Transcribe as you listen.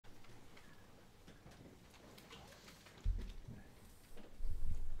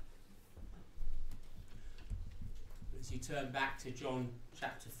as you turn back to John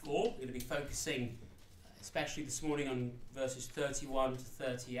chapter 4. We're going to be focusing especially this morning on verses 31 to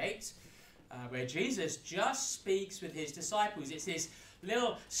 38, where Jesus just speaks with his disciples. It's this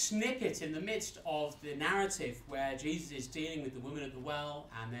little snippet in the midst of the narrative where Jesus is dealing with the woman at the well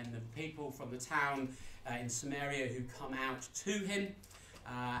and then the people from the town in Samaria who come out to him,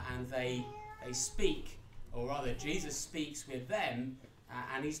 and they speak, or rather Jesus speaks with them,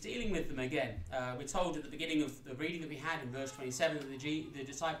 and he's dealing with them again. We're told at the beginning of the reading that we had in verse 27 that the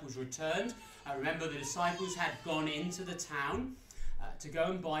disciples returned. Remember, the disciples had gone into the town to go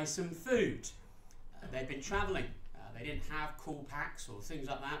and buy some food. They'd been travelling. They didn't have call packs or things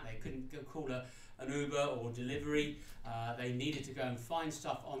like that. They couldn't go call an Uber or delivery. They needed to go and find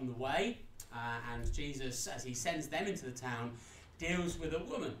stuff on the way. And Jesus, as he sends them into the town, deals with a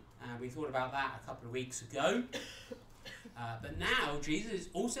woman. We thought about that a couple of weeks ago. But now Jesus is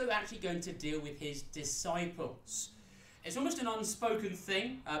also actually going to deal with his disciples. It's almost an unspoken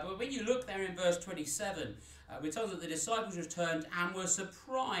thing, but when you look there in verse 27, we're told that the disciples returned and were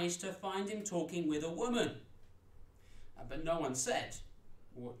surprised to find him talking with a woman. But no one said,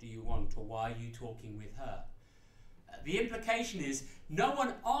 "What do you want?" or "Why are you talking with her?" The implication is no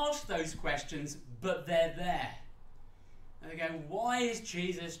one asked those questions, but they're there. And they're going, why is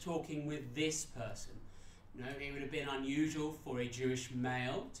Jesus talking with this person? You know, it would have been unusual for a Jewish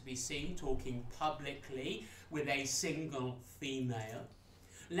male to be seen talking publicly with a single female,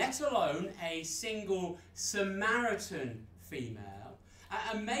 let alone a single Samaritan female.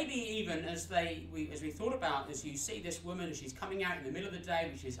 And maybe even as we thought about, as you see this woman, as she's coming out in the middle of the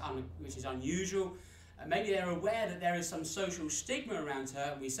day, which is unusual, maybe they're aware that there is some social stigma around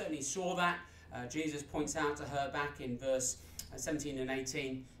her. We certainly saw that. Jesus points out to her back in verse 17 and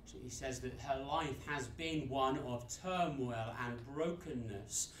 18. He says that her life has been one of turmoil and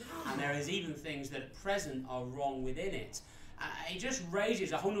brokenness, and there is even things that at present are wrong within it. It just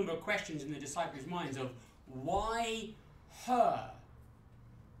raises a whole number of questions in the disciples' minds of why her?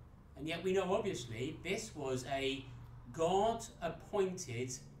 And yet we know obviously this was a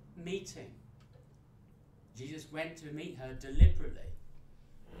God-appointed meeting. Jesus went to meet her deliberately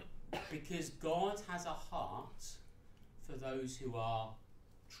because God has a heart for those who are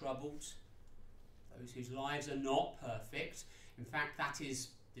troubled, those whose lives are not perfect. In fact, that is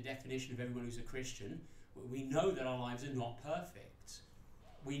the definition of everyone who's a Christian. We know that our lives are not perfect.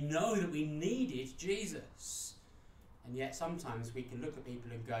 We know that we needed Jesus. And yet sometimes we can look at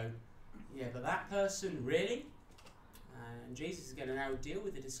people and go, yeah, but that person, really? And Jesus is going to now deal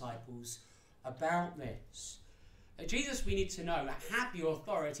with the disciples about this. Jesus, we need to know, had the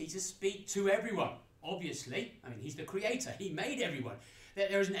authority to speak to everyone. Obviously, I mean, he's the creator. He made everyone.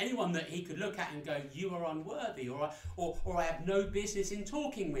 There isn't anyone that he could look at and go, you are unworthy, or I have no business in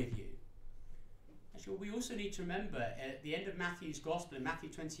talking with you. Actually, we also need to remember at the end of Matthew's Gospel, in Matthew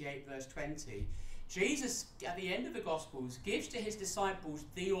 28, verse 20, Jesus, at the end of the Gospels, gives to his disciples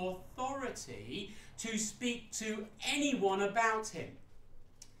the authority to speak to anyone about him.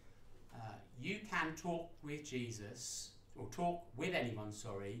 You can talk with Jesus, or talk with anyone,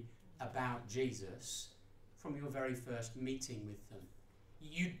 about Jesus from your very first meeting with them.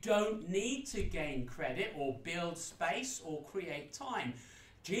 You don't need to gain credit or build space or create time.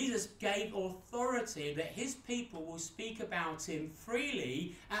 Jesus gave authority that his people will speak about him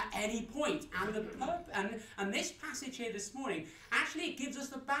freely at any point. And this passage here this morning actually gives us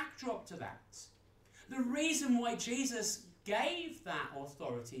the backdrop to that. The reason why Jesus gave that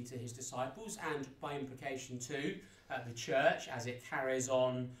authority to his disciples, and by implication to the church as it carries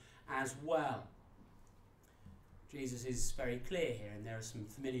on as well. Jesus is very clear here, and there are some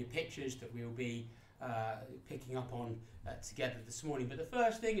familiar pictures that we'll be picking up on together this morning. But the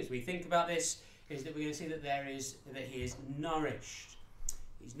first thing as we think about this is that we're going to see that he is nourished.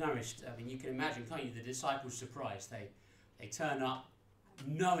 He's nourished. I mean, you can imagine, can't you, the disciples' surprise. They turn up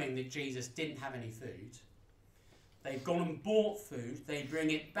knowing that Jesus didn't have any food. They've gone and bought food. They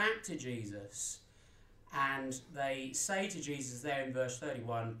bring it back to Jesus, and they say to Jesus there in verse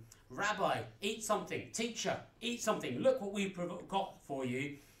 31, "Rabbi, eat something. Teacher, eat something. Look what we've got for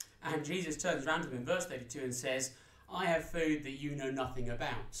you." And Jesus turns around to them in verse 32 and says, "I have food that you know nothing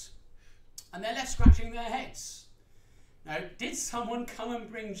about." And they're left scratching their heads. Now, did someone come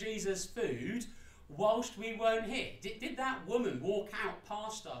and bring Jesus food whilst we weren't here? Did that woman walk out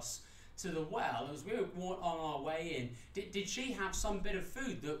past us to the well as we were on our way in? Did she have some bit of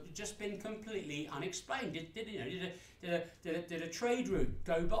food that had just been completely unexplained? Did a trade route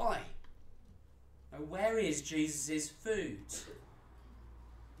go by? Now, where is Jesus' food?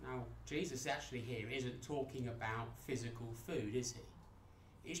 Now, Jesus actually here isn't talking about physical food, is he?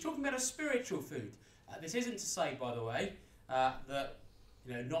 He's talking about a spiritual food, This isn't to say, by the way, that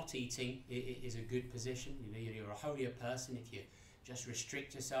not eating is a good position. You're a holier person if you just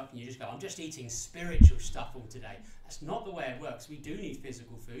restrict yourself and you just go, I'm just eating spiritual stuff all today. That's not the way it works. We do need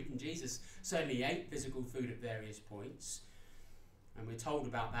physical food, and Jesus certainly ate physical food at various points. And we're told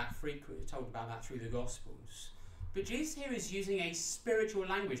about that frequently, told about that through the Gospels. But Jesus here is using a spiritual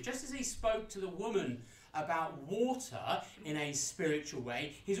language. Just as he spoke to the woman about water in a spiritual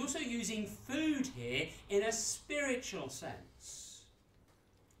way, he's also using food here in a spiritual sense.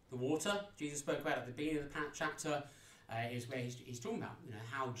 The water Jesus spoke about at the beginning of the chapter is where he's talking about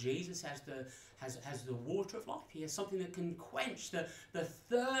how Jesus has the water of life. He has something that can quench the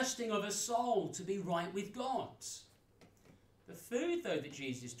thirsting of a soul to be right with God. The food, though, that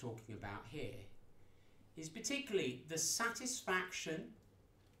Jesus is talking about here is particularly the satisfaction,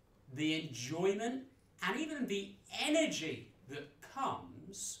 the enjoyment, and even the energy that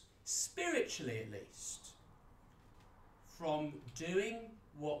comes, spiritually at least, from doing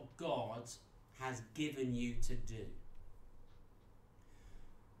what God has given you to do.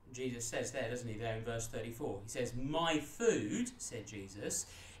 Jesus says there, doesn't he, there in verse 34. He says, my food, said Jesus,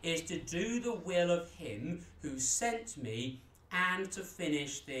 is to do the will of him who sent me and to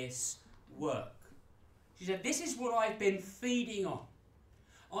finish this work. She said, this is what I've been feeding on.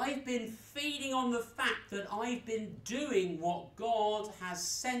 I've been feeding on the fact that I've been doing what God has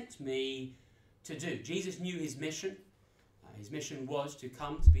sent me to do. Jesus knew his mission. His mission was to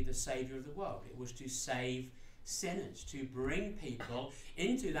come to be the Saviour of the world. It was to save sinners, to bring people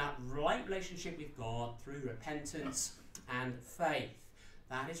into that right relationship with God through repentance and faith.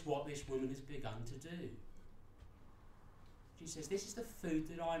 That is what this woman has begun to do. She says, this is the food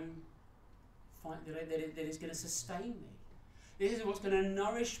that is going to sustain me. This is what's going to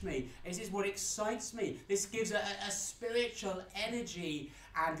nourish me. This is what excites me. This gives a spiritual energy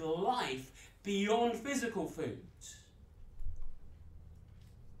and life beyond physical food.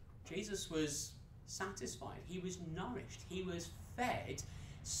 Jesus was satisfied. He was nourished. He was fed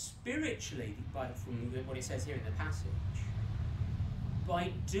spiritually from what it says here in the passage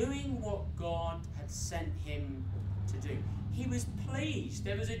by doing what God had sent him to do. He was pleased.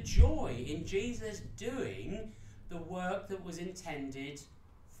 There was a joy in Jesus doing the work that was intended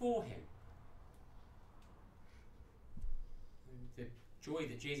for him. The joy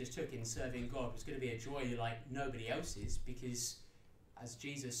that Jesus took in serving God was going to be a joy like nobody else's, because as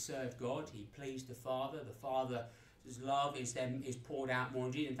Jesus served God, he pleased the Father. The Father's love is poured out more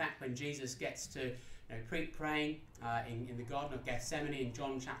on Jesus. In fact, when Jesus gets to praying in the Garden of Gethsemane in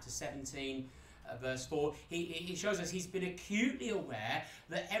John chapter 17, verse 4, he shows us he's been acutely aware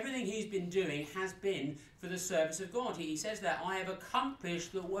that everything he's been doing has been for the service of God. He says that, I have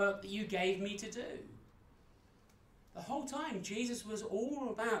accomplished the work that you gave me to do. The whole time, Jesus was all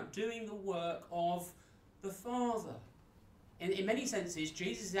about doing the work of the Father. In many senses,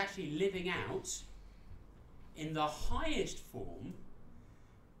 Jesus is actually living out, in the highest form,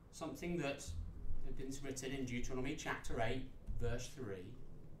 something that had been written in Deuteronomy chapter 8, verse 3.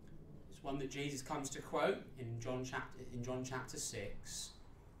 It's one that Jesus comes to quote in John chapter 6.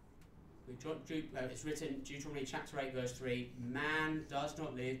 It's written in Deuteronomy chapter 8, verse 3, man does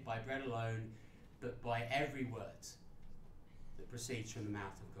not live by bread alone, but by every word that proceeds from the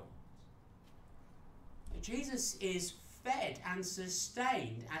mouth of God. Jesus is fed and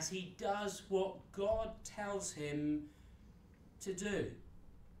sustained as he does what God tells him to do.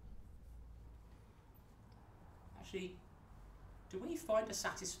 Actually, do we find a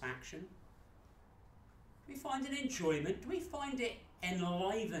satisfaction? Do we find an enjoyment? Do we find it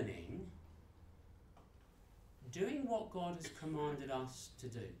enlivening doing what God has commanded us to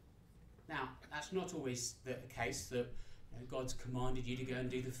do? Now, that's not always the case that God's commanded you to go and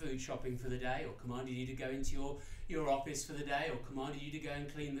do the food shopping for the day, or commanded you to go into your office for the day, or commanded you to go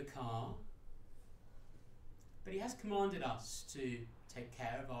and clean the car. But he has commanded us to take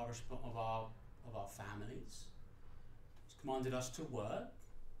care of our families. He's commanded us to work.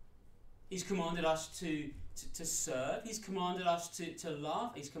 He's commanded us to serve. He's commanded us to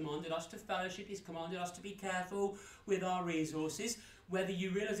love. He's commanded us to fellowship. He's commanded us to be careful with our resources. Whether you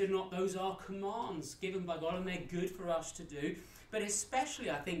realise it or not, those are commands given by God, and they're good for us to do. But especially,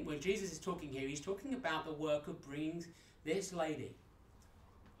 I think, when Jesus is talking here, he's talking about the work of bringing this lady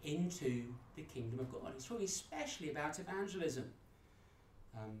into the kingdom of God. He's talking especially about evangelism.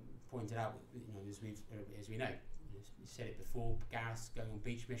 Pointed out, as we know, you said it before, Gareth going on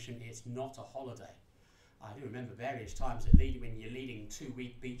beach mission, it's not a holiday. I do remember various times when you're leading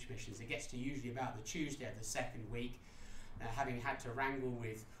 2-week beach missions, it gets to usually about the Tuesday of the second week, having had to wrangle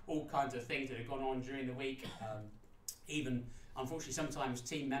with all kinds of things that have gone on during the week, Even, unfortunately, sometimes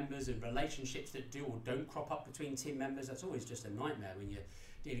team members and relationships that do or don't crop up between team members, that's always just a nightmare when you're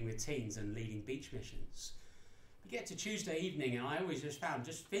dealing with teens and leading beach missions. You get to Tuesday evening and I always just found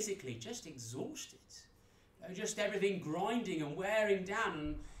just physically just exhausted. You know, just everything grinding and wearing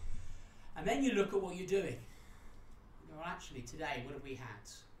down. And then you look at what you're doing. You know, well, actually today, what have we had?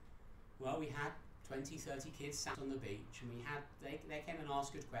 Well, we had 20, 30 kids sat on the beach, and they came and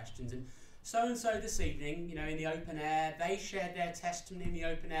asked good questions, and so this evening, you know, in the open air, they shared their testimony in the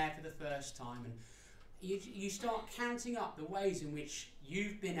open air for the first time, and you start counting up the ways in which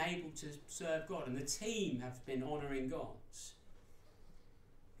you've been able to serve God, and the team have been honouring God.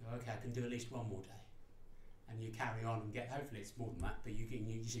 You go, okay, I can do at least one more day. And you carry on and hopefully it's more than that, but you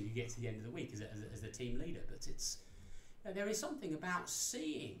get to the end of the week as the team leader. But it's, you know, there is something about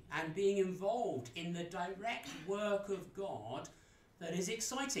seeing and being involved in the direct work of God that is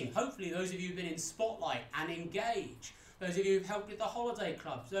exciting. Hopefully those of you who've been in Spotlight and Engage, those of you who've helped at the holiday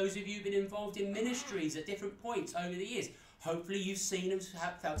clubs, those of you who've been involved in ministries at different points over the years, hopefully you've seen and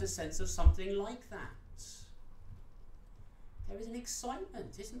felt a sense of something like that. There is an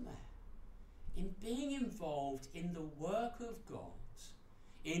excitement, isn't there, in being involved in the work of God,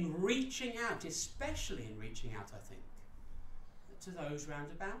 in reaching out, especially in reaching out, I think, to those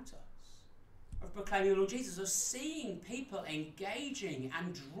round about us, of proclaiming the Lord Jesus, of seeing people engaging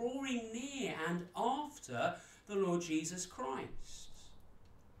and drawing near and after the Lord Jesus Christ.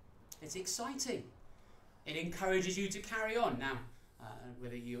 It's exciting. It encourages you to carry on. Now,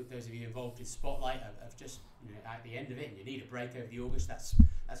 whether those of you involved in Spotlight have just, you know, at the end of it, and you need a break over the August, that's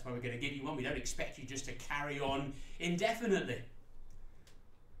why we're going to give you one. We don't expect you just to carry on indefinitely.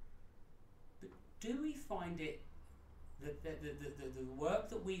 But do we find it, the work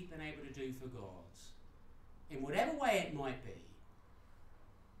that we've been able to do for God, in whatever way it might be,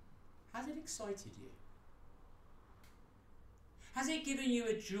 has it excited you? Has it given you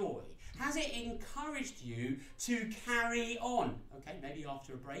a joy? Has it encouraged you to carry on? Okay, maybe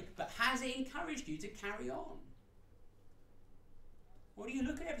after a break, but has it encouraged you to carry on? Or do you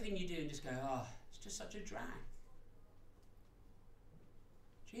look at everything you do and just go, oh, it's just such a drag?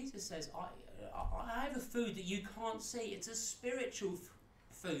 Jesus says, I have a food that you can't see. It's a spiritual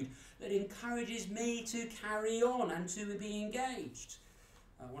food that encourages me to carry on and to be engaged.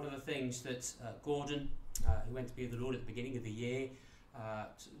 One of the things that Gordon, who went to be with the Lord at the beginning of the year,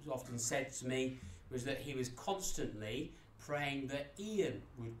 often said to me was that he was constantly praying that Ian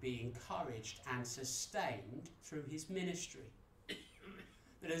would be encouraged and sustained through his ministry.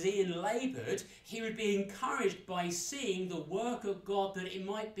 That as Ian laboured, he would be encouraged by seeing the work of God, that it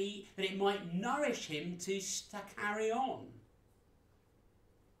might nourish him to carry on.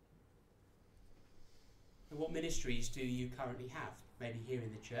 And what ministries do you currently have? Maybe here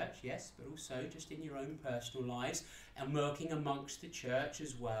in the church, yes, but also just in your own personal lives and working amongst the church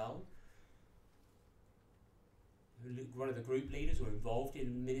as well. One of the group leaders or involved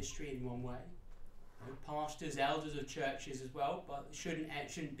in ministry in one way. Pastors, elders of churches as well, but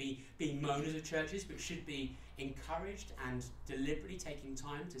shouldn't be being moaners of churches, but should be encouraged and deliberately taking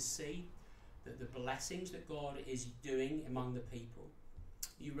time to see that the blessings that God is doing among the people.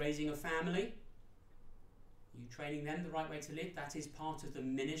 Are you raising a family? Are you training them the right way to live? That is part of the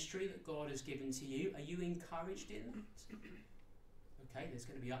ministry that God has given to you. Are you encouraged in that? Okay, there's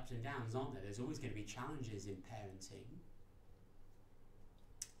going to be ups and downs, aren't there? There's always going to be challenges in parenting.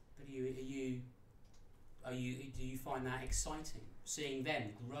 But do you find that exciting? Seeing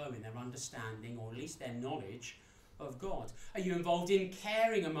them grow in their understanding, or at least their knowledge of God? Are you involved in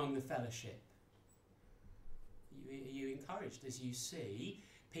caring among the fellowship? Are you encouraged as you see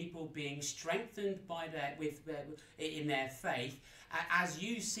people being strengthened in their faith, as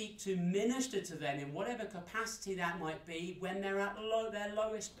you seek to minister to them in whatever capacity that might be when they're at their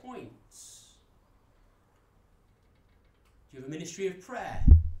lowest points? Do you have a ministry of prayer?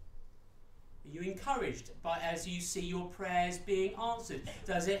 Are you encouraged as you see your prayers being answered?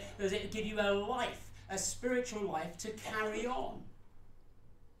 Does it give you a life, a spiritual life to carry on?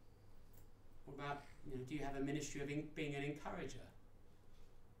 What about, do you have a ministry of being an encourager?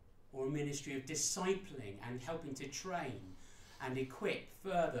 Or a ministry of discipling and helping to train and equip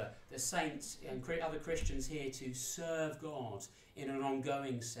further the saints and other Christians here to serve God in an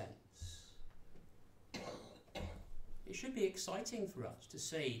ongoing sense? It should be exciting for us to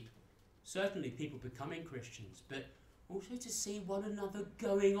see certainly people becoming Christians, but also to see one another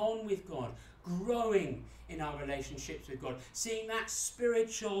going on with God, growing in our relationships with God, seeing that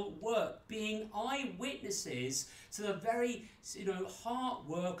spiritual work, being eyewitnesses to the very heart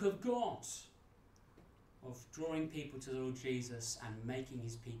work of God, of drawing people to the Lord Jesus and making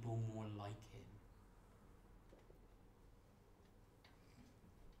his people more like him.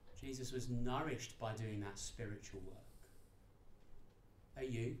 Jesus was nourished by doing that spiritual work. Are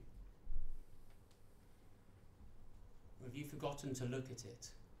you? Or have you forgotten to look at it?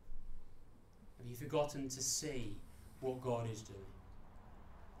 Have you forgotten to see what God is doing?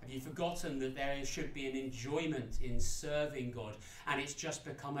 Have you forgotten that there should be an enjoyment in serving God and it's just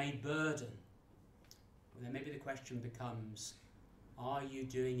become a burden? Well, then maybe the question becomes, are you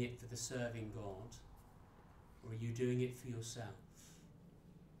doing it for the serving God, or are you doing it for yourself?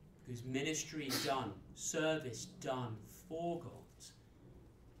 Because ministry done, service done for God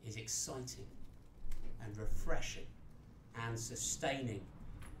is exciting and refreshing and sustaining,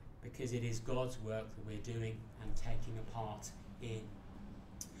 because it is God's work that we're doing and taking a part in.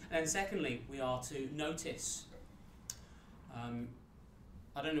 And secondly, we are to notice.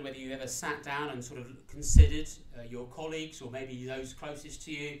 I don't know whether you ever sat down and sort of considered your colleagues, or maybe those closest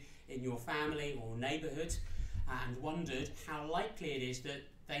to you in your family or neighbourhood, and wondered how likely it is that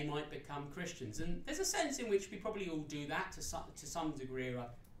they might become Christians. And there's a sense in which we probably all do that to some degree.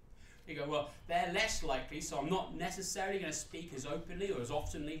 You go, well, they're less likely, so I'm not necessarily going to speak as openly or as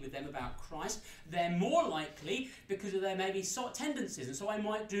oftenly with them about Christ. They're more likely because of their maybe tendencies, and so I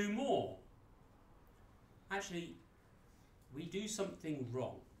might do more. Actually, we do something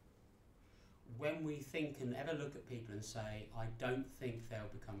wrong when we think and ever look at people and say, I don't think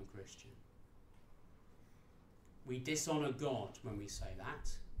they'll become a Christian. We dishonour God when we say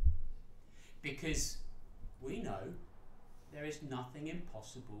that, because we know there is nothing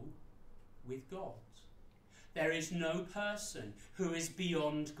impossible with God. There is no person who is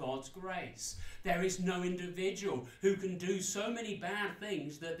beyond God's grace. There is no individual who can do so many bad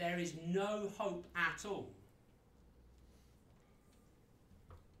things that there is no hope at all.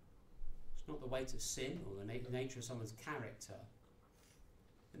 It's not the weight of sin or the nature of someone's character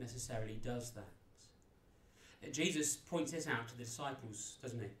that necessarily does that. Jesus points this out to the disciples,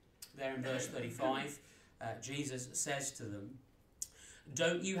 doesn't he? There in verse 35, Jesus says to them,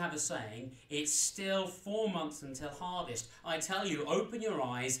 don't you have a saying, it's still 4 months until harvest? I tell you, open your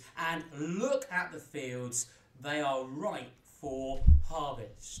eyes and look at the fields. They are ripe for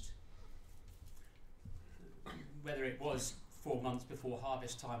harvest. Whether it was 4 months before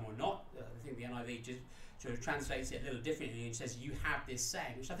harvest time or not, I think the NIV just sort of translates it a little differently and says you have this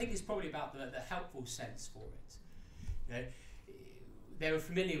saying, which I think is probably about the helpful sense for it. You know, they were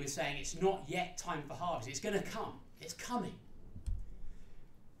familiar with saying it's not yet time for harvest. It's going to come. It's coming.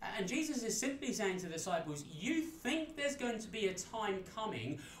 And Jesus is simply saying to the disciples, you think there's going to be a time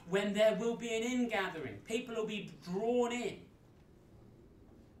coming when there will be an ingathering. People will be drawn in.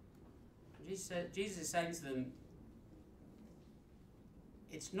 Jesus is saying to them,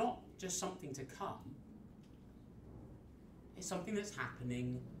 it's not just something to come. It's something that's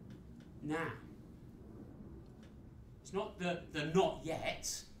happening now. It's not the not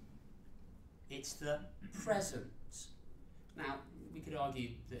yet. It's the present. Now, we could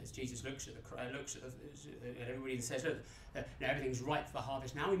argue that as Jesus looks at everybody and says, look, everything's ripe for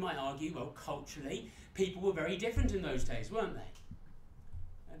harvest now, we might argue, well, culturally, people were very different in those days, weren't they?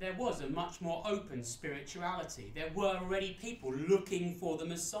 There was a much more open spirituality. There were already people looking for the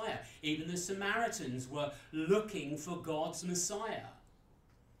Messiah. Even the Samaritans were looking for God's Messiah.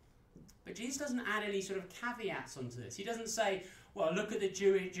 But Jesus doesn't add any sort of caveats onto this. He doesn't say, well, look at the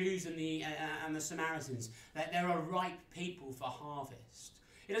Jews and the Samaritans, that there are ripe people for harvest.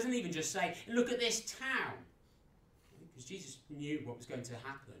 He doesn't even just say, look at this town, because Jesus knew what was going to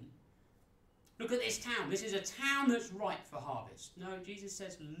happen. Look at this town. This is a town that's ripe for harvest. No, Jesus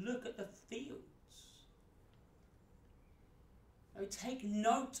says, look at the fields. No, take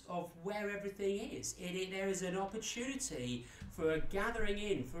note of where everything is. There is an opportunity for a gathering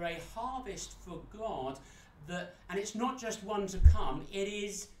in, for a harvest for God, and it's not just one to come, it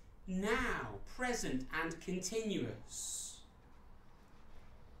is now, present and continuous.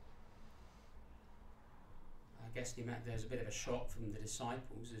 I guess there's a bit of a shock from the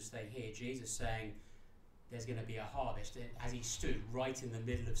disciples as they hear Jesus saying there's going to be a harvest, as he stood right in the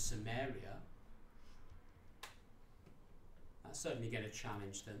middle of Samaria. That's certainly going to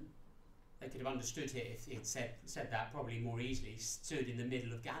challenge them. They could have understood it if he had said that probably more easily. He stood in the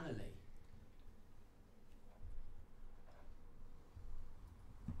middle of Galilee.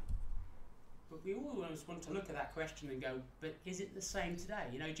 But we always want to look at that question and go, but is it the same today?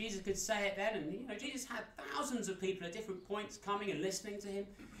 You know, Jesus could say it then, and Jesus had thousands of people at different points coming and listening to him.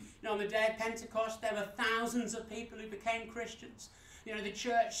 On the day of Pentecost, there were thousands of people who became Christians. The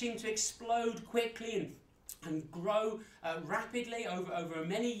church seemed to explode quickly and grow rapidly over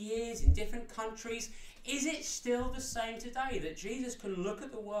many years in different countries. Is it still the same today that Jesus can look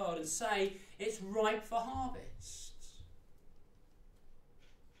at the world and say it's ripe for harvest?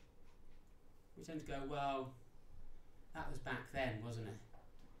 We tend to go, well, that was back then, wasn't it?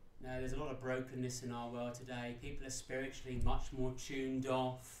 No, there's a lot of brokenness in our world today. People are spiritually much more tuned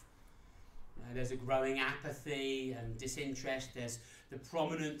off. There's a growing apathy and disinterest. There's the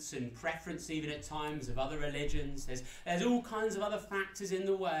prominence and preference even at times of other religions. There's all kinds of other factors in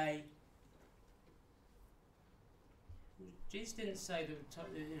the way. Jesus didn't say that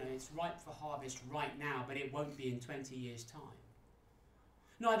it's ripe for harvest right now, but it won't be in 20 years' time.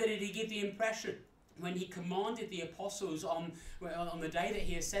 Neither did he give the impression when he commanded the apostles on the day that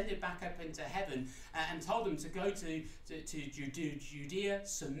he ascended back up into heaven and told them to go to Judea,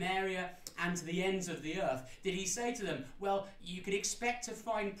 Samaria, and to the ends of the earth, did he say to them, well, you could expect to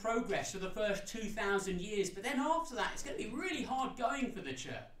find progress for the first 2,000 years, but then after that it's going to be really hard going for the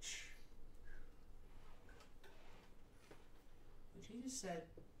church? But Jesus said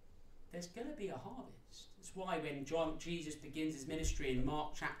there's going to be a harvest. That's why when Jesus begins his ministry in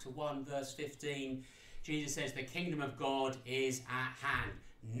Mark chapter 1 verse 15, Jesus says the kingdom of God is at hand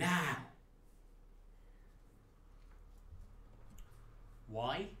now.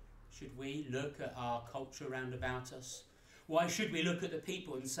 Why should we look at our culture round about us? Why should we look at the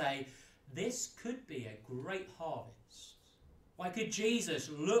people and say, this could be a great harvest? Why could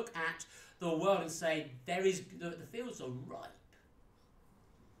Jesus look at the world and say, the fields are ripe?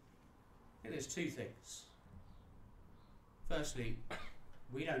 I think there's two things. Firstly,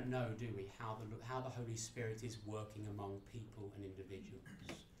 we don't know, do we, how the Holy Spirit is working among people and individuals.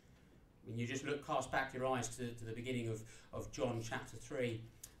 When you just cast back your eyes to the beginning of John chapter 3,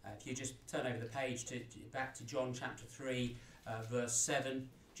 if you just turn over the page back to John chapter 3, verse 7,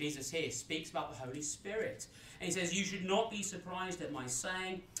 Jesus here speaks about the Holy Spirit. And he says, you should not be surprised at my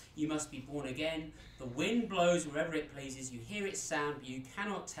saying, you must be born again. The wind blows wherever it pleases. You hear its sound, but you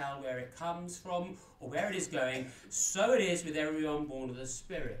cannot tell where it comes from or where it is going. So it is with everyone born of the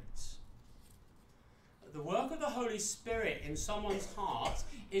Spirit. The work of the Holy Spirit in someone's heart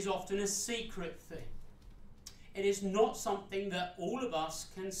is often a secret thing. It is not something that all of us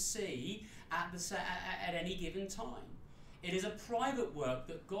can see at any given time. It is a private work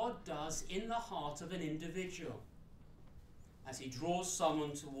that God does in the heart of an individual as he draws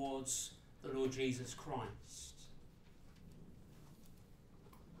someone towards the Lord Jesus Christ.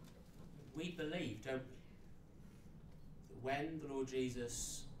 We believe, don't we, that when the Lord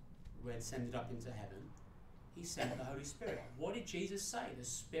Jesus ascended up into heaven, he sent the Holy Spirit. What did Jesus say the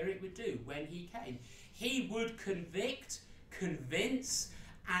Spirit would do when he came? He would convict, convince,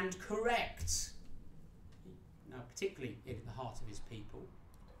 and correct. Now, particularly in the heart of his people.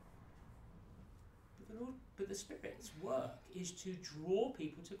 But the Spirit's work is to draw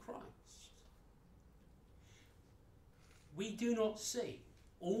people to Christ. We do not see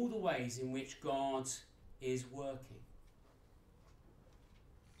all the ways in which God is working.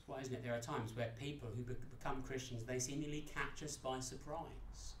 That's why, isn't it? There are times where people who become Christians, they seemingly catch us by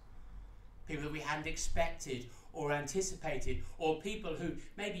surprise. People that we hadn't expected or anticipated, or people who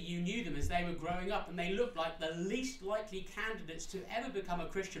maybe you knew them as they were growing up and they looked like the least likely candidates to ever become a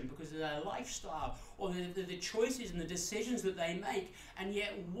Christian because of their lifestyle or the choices and the decisions that they make, and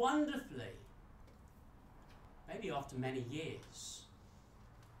yet wonderfully, maybe after many years,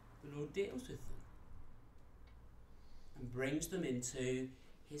 the Lord deals with them and brings them into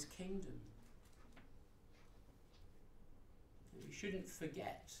his kingdom. We shouldn't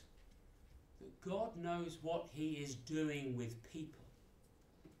forget that God knows what he is doing with people.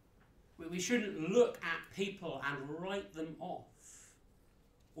 We shouldn't look at people and write them off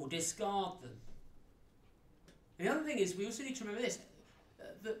or discard them. And the other thing is, we also need to remember this,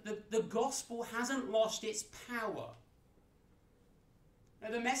 the gospel hasn't lost its power.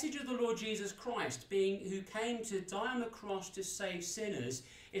 Now, the message of the Lord Jesus Christ, who came to die on the cross to save sinners,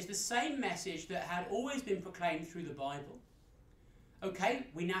 is the same message that had always been proclaimed through the Bible. Okay,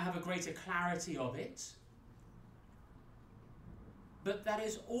 we now have a greater clarity of it. But that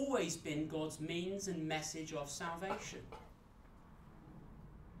has always been God's means and message of salvation.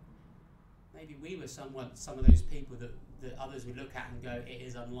 Maybe we were some of those people that others would look at and go, it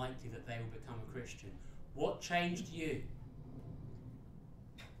is unlikely that they will become a Christian. What changed you?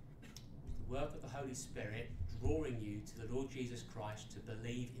 The work of the Holy Spirit drawing you to the Lord Jesus Christ to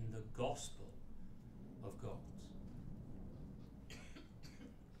believe in the gospel of God.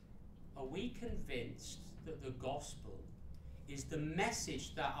 Are we convinced that the gospel is the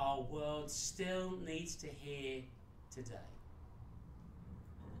message that our world still needs to hear today?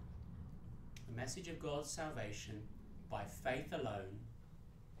 The message of God's salvation by faith alone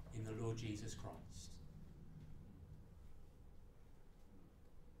in the Lord Jesus Christ.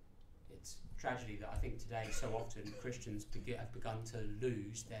 It's tragedy that I think today so often Christians have begun to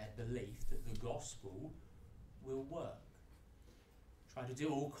lose their belief that the gospel will work. Try to do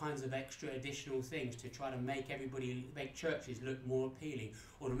all kinds of extra additional things to try to make churches look more appealing,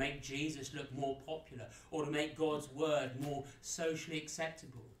 or to make Jesus look more popular, or to make God's word more socially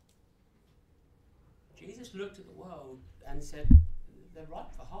acceptable. Jesus looked at the world and said, they're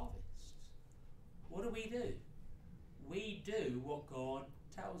ripe for harvest. What do? We do what God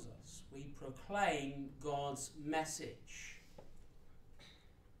tells us. We proclaim God's message.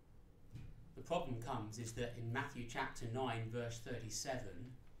 The problem comes is that in Matthew chapter 9 verse 37,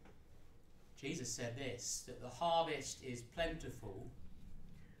 Jesus said this, that the harvest is plentiful,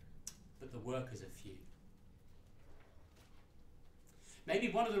 but the workers are few. Maybe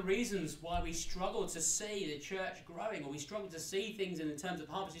one of the reasons why we struggle to see the church growing, or we struggle to see things in terms of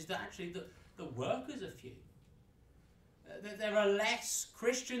harvest, is that actually the workers are few. There are less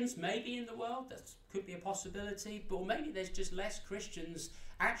Christians maybe in the world. That could be a possibility. But maybe there's just less Christians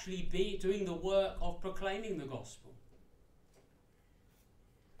actually doing the work of proclaiming the gospel.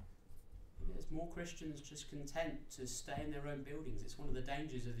 Maybe there's more Christians just content to stay in their own buildings. It's one of the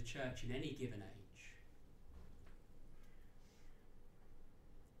dangers of the church in any given age.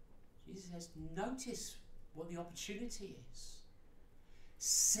 Jesus says, notice what the opportunity is.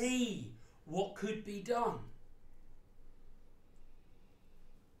 See what could be done.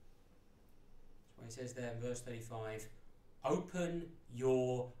 He says there in verse 35, open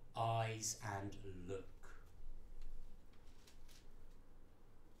your eyes and look.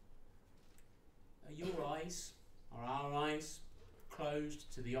 Are your eyes, are our eyes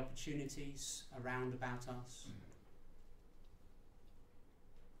closed to the opportunities around about us?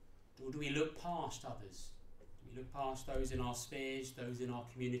 Or do we look past others? Do we look past those in our spheres, those in our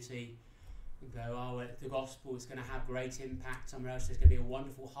community, and go, oh, well, the gospel is going to have great impact somewhere else, there's going to be a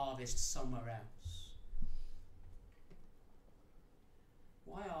wonderful harvest somewhere else?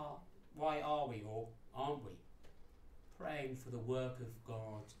 Why are we, or aren't we, praying for the work of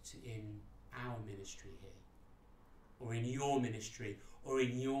God in our ministry here, or in your ministry, or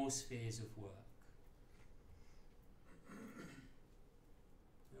in your spheres of work?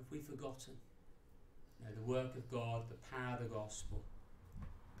 Have we forgotten the work of God, the power of the gospel?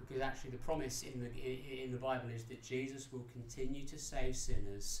 Because actually the promise in the Bible is that Jesus will continue to save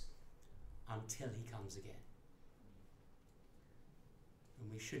sinners until he comes again.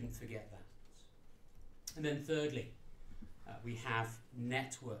 And we shouldn't forget that. And then thirdly, we have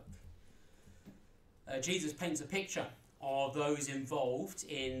network. Jesus paints a picture of those involved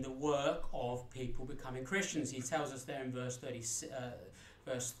in the work of people becoming Christians. He tells us there in verse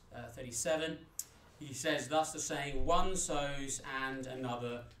 37, he says, thus the saying, one sows and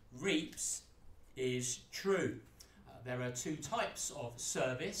another reaps is true. There are two types of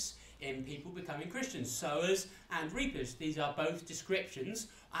service in people becoming Christians, sowers and reapers. These are both descriptions,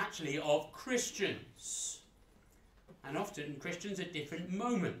 actually, of Christians. And often Christians at different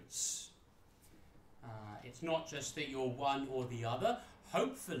moments. It's not just that you're one or the other.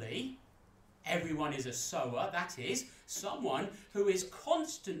 Hopefully, everyone is a sower, that is, someone who is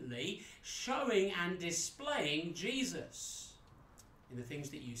constantly showing and displaying Jesus in the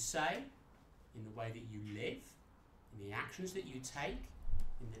things that you say, in the way that you live, in the actions that you take,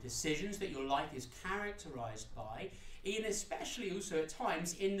 in the decisions that your life is characterized by, and especially also at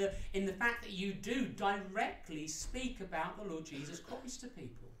times in the fact that you do directly speak about the Lord Jesus Christ to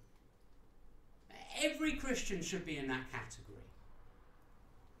people. Every Christian should be in that category.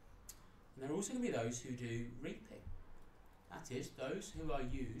 And there are also going to be those who do reaping. That is, those who are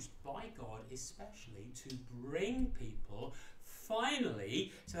used by God especially to bring people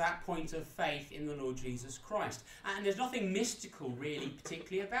finally to that point of faith in the Lord Jesus Christ. And there's nothing mystical really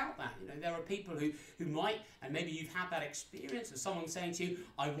particularly about that. There are people who might, and maybe you've had that experience of someone saying to you,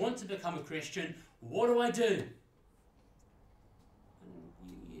 I want to become a Christian, what do I do?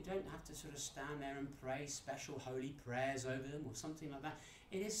 And you don't have to sort of stand there and pray special holy prayers over them or something like that.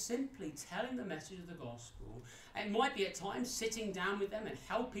 It is simply telling the message of the gospel. It might be at times sitting down with them and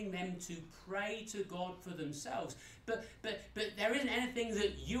helping them to pray to God for themselves. But there isn't anything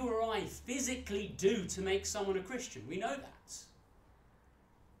that you or I physically do to make someone a Christian. We know that.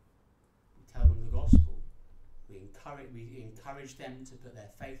 We tell them the gospel. We encourage them to put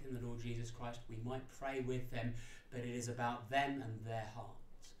their faith in the Lord Jesus Christ. We might pray with them, but it is about them and their heart.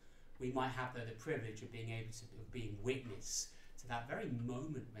 We might have the privilege of being able to being witness to that very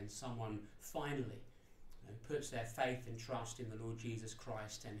moment when someone finally puts their faith and trust in the Lord Jesus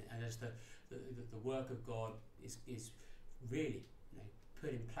Christ, and as the work of God is really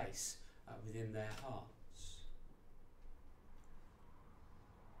put in place within their hearts.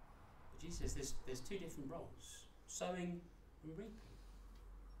 Jesus says there's two different roles, sowing and reaping.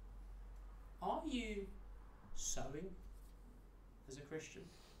 Are you sowing as a Christian?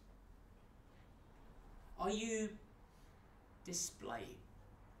 Are you displaying,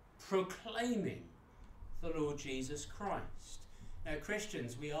 proclaiming the Lord Jesus Christ? Now,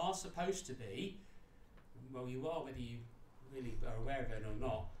 Christians, we are supposed to be, well, you are whether you really are aware of it or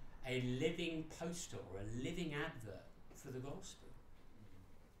not, a living poster or a living advert for the gospel.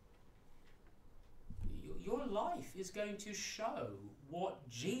 Your life is going to show what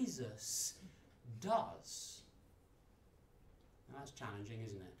Jesus does. And that's challenging,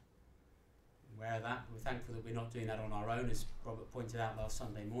 isn't it? Aware of that, we're thankful that we're not doing that on our own, as Robert pointed out last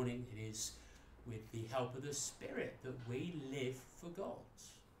Sunday morning. It is with the help of the Spirit that we live for God.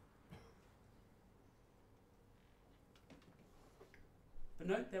 But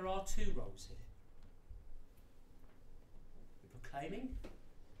note, there are two roles here. The proclaiming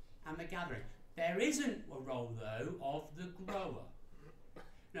and the gathering. There isn't a role, though, of the grower.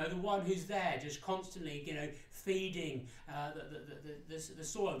 The one who's there just constantly, feeding the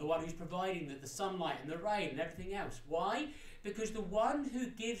soil, the one who's providing the sunlight and the rain and everything else. Why? Because the one who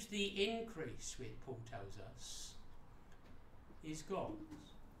gives the increase, which Paul tells us, is God.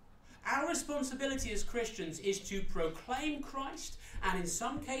 Our responsibility as Christians is to proclaim Christ, and in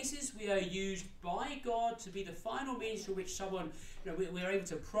some cases we are used by God to be the final means through which someone, we are able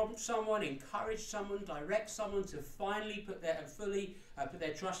to prompt someone, encourage someone, direct someone to finally put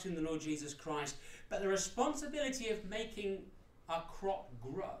their trust in the Lord Jesus Christ. But the responsibility of making a crop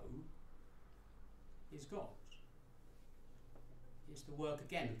grow is God's. It's the work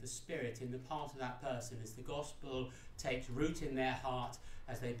again of the Spirit in the part of that person as the gospel takes root in their heart,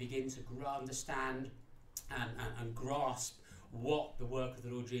 as they begin to understand and grasp what the work of the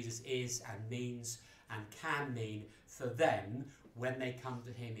Lord Jesus is and means and can mean for them when they come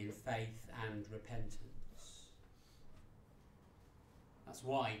to him in faith and repentance. That's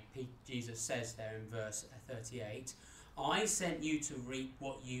why Jesus says there in verse 38, I sent you to reap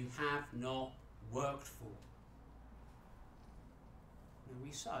what you have not worked for. And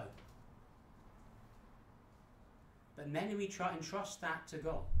we sow. But then we try and trust that to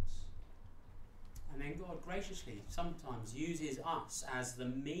God. And then God graciously sometimes uses us as the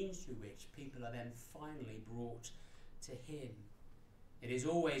means through which people are then finally brought to him. It is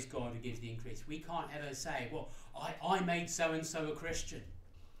always God who gives the increase. We can't ever say, well, I made so-and-so a Christian.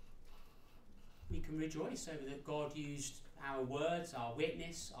 We can rejoice over that God used our words, our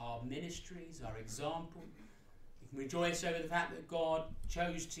witness, our ministries, our example. We can rejoice over the fact that God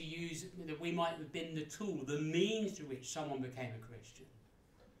chose to use, that we might have been the tool, the means through which someone became a Christian.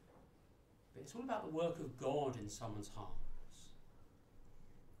 But it's all about the work of God in someone's hearts.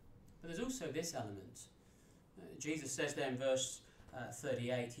 But there's also this element. Jesus says there in verse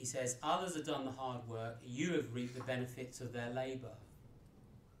 38, he says, others have done the hard work, you have reaped the benefits of their labour.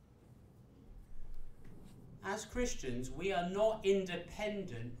 As Christians, we are not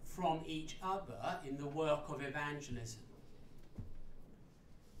independent from each other in the work of evangelism.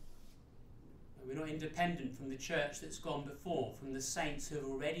 We're not independent from the church that's gone before, from the saints who have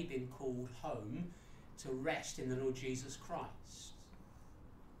already been called home to rest in the Lord Jesus Christ.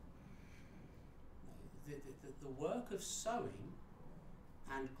 The work of sowing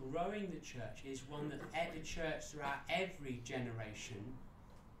and growing the church is one that the church throughout every generation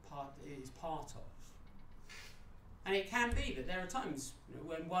is part of. And it can be that there are times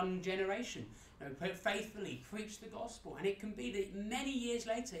when one generation faithfully preach the gospel, and it can be that many years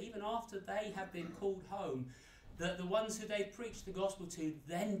later, even after they have been called home, that the ones who they preached the gospel to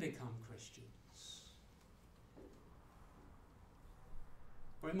then become Christians.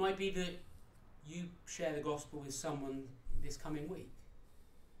 Or it might be that you share the gospel with someone this coming week,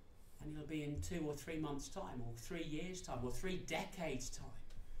 and it'll be in 2 or 3 months' time, or 3 years' time, or 3 decades' time,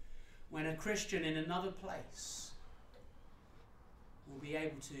 when a Christian in another place will be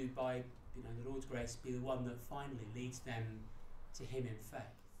able to, by the Lord's grace, be the one that finally leads them to him in faith.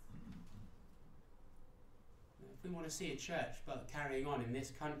 If we want to see a church but carrying on in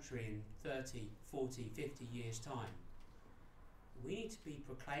this country in 30, 40, 50 years' time, we need to be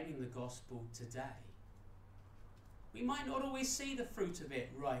proclaiming the gospel today. We might not always see the fruit of it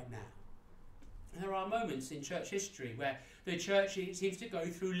right now. There are moments in church history where the church seems to go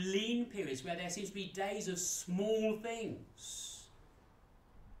through lean periods, where there seems to be days of small things.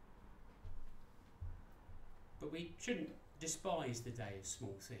 But we shouldn't despise the day of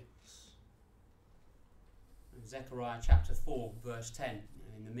small things. Zechariah chapter 4 verse 10,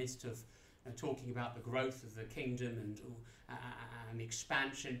 in the midst of talking about the growth of the kingdom and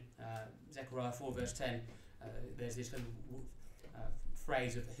expansion, Zechariah 4 verse 10, there's this little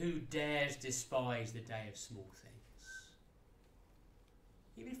phrase of who dares despise the day of small things.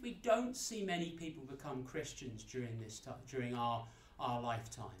 Even if we don't see many people become Christians during our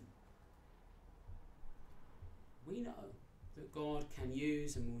lifetime, we know that God can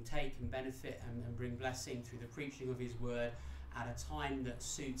use and will take and benefit and bring blessing through the preaching of his word at a time that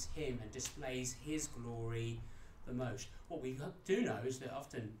suits him and displays his glory the most. What we do know is that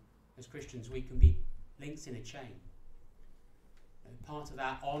often as Christians we can be links in a chain. And part of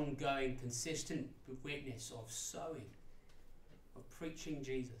that ongoing, consistent witness of sowing, of preaching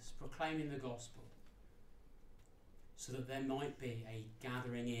Jesus, proclaiming the gospel, so that there might be a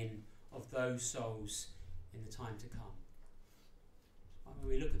gathering in of those souls in the time to come. When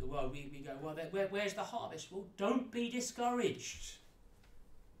we look at the world, we go, well, where's the harvest? Well, don't be discouraged.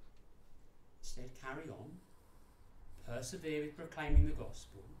 Instead, carry on. Persevere with proclaiming the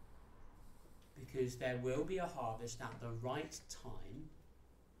gospel, because there will be a harvest at the right time,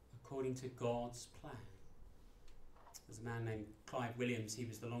 according to God's plan. There's a man named Clive Williams. He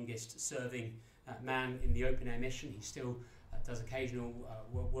was the longest serving man in the open air mission. He still does occasional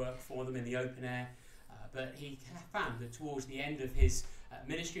work for them in the open air. But he found that towards the end of his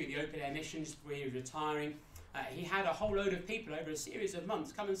ministry at the open air missions, where he was retiring, he had a whole load of people over a series of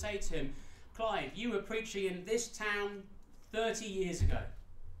months come and say to him, Clive, you were preaching in this town 30 years ago.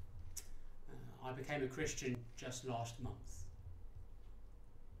 I became a Christian just last month.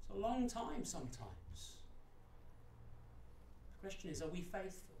 It's a long time sometimes. The question is, are we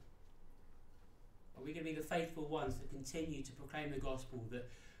faithful? Are we going to be the faithful ones that continue to proclaim the gospel, that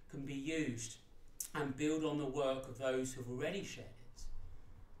can be used and build on the work of those who have already shared it? It's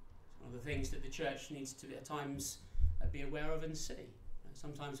one of the things that the church needs to at times be aware of and see.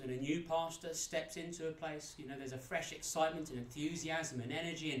 Sometimes when a new pastor steps into a place, there's a fresh excitement and enthusiasm and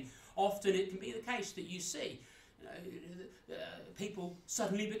energy, and often it can be the case that you see people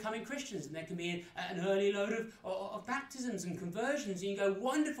suddenly becoming Christians, and there can be an early load of baptisms and conversions, and you go,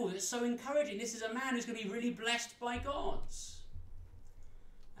 wonderful, it's so encouraging, this is a man who's going to be really blessed by God.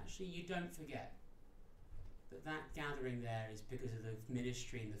 Actually, you don't forget that gathering there is because of the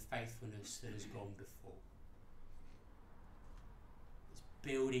ministry and the faithfulness that has gone before. It's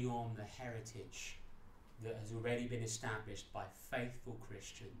building on the heritage that has already been established by faithful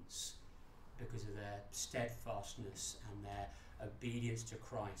Christians because of their steadfastness and their obedience to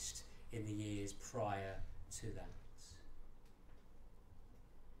Christ in the years prior to that.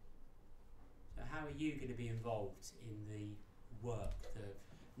 So how are you going to be involved in the work,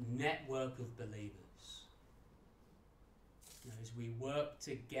 the network of believers? As we work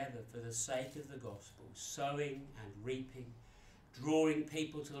together for the sake of the gospel, sowing and reaping, drawing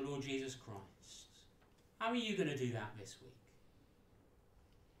people to the Lord Jesus Christ. How are you going to do that this week?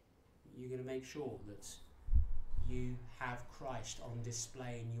 You're going to make sure that you have Christ on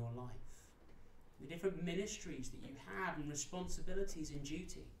display in your life. The different ministries that you have and responsibilities and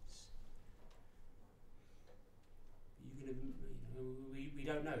duties. You're going to, we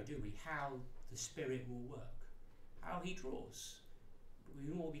don't know, do we, how the Spirit will work, how he draws.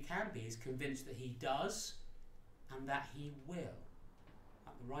 But all we can be is convinced that he does and that he will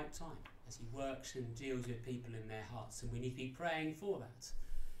at the right time as he works and deals with people in their hearts. And we need to be praying for that.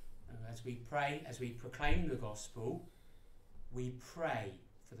 As we pray, as we proclaim the gospel, we pray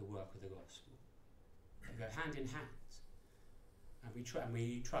for the work of the gospel. They go hand in hand. And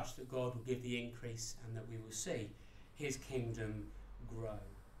we trust that God will give the increase and that we will see his kingdom grow.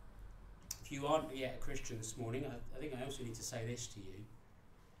 If you aren't yet a Christian this morning, I think I also need to say this to you.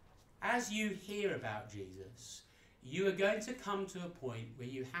 As you hear about Jesus, you are going to come to a point where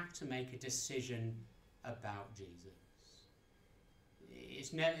you have to make a decision about Jesus.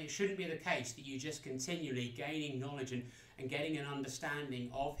 It shouldn't be the case that you just continually gaining knowledge and getting an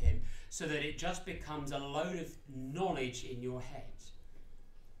understanding of him so that it just becomes a load of knowledge in your head.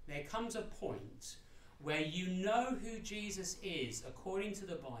 There comes a point where you know who Jesus is according to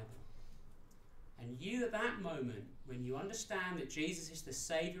the Bible. And you at that moment, when you understand that Jesus is the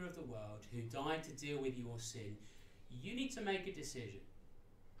Saviour of the world who died to deal with your sin, you need to make a decision.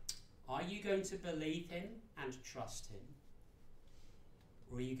 Are you going to believe him and trust him?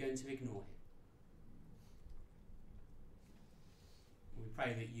 Or are you going to ignore him? We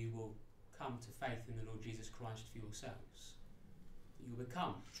pray that you will come to faith in the Lord Jesus Christ for yourselves. That you will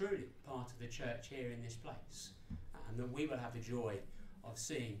become truly part of the church here in this place. And that we will have the joy of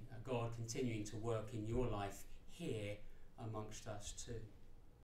seeing God continuing to work in your life here amongst us too.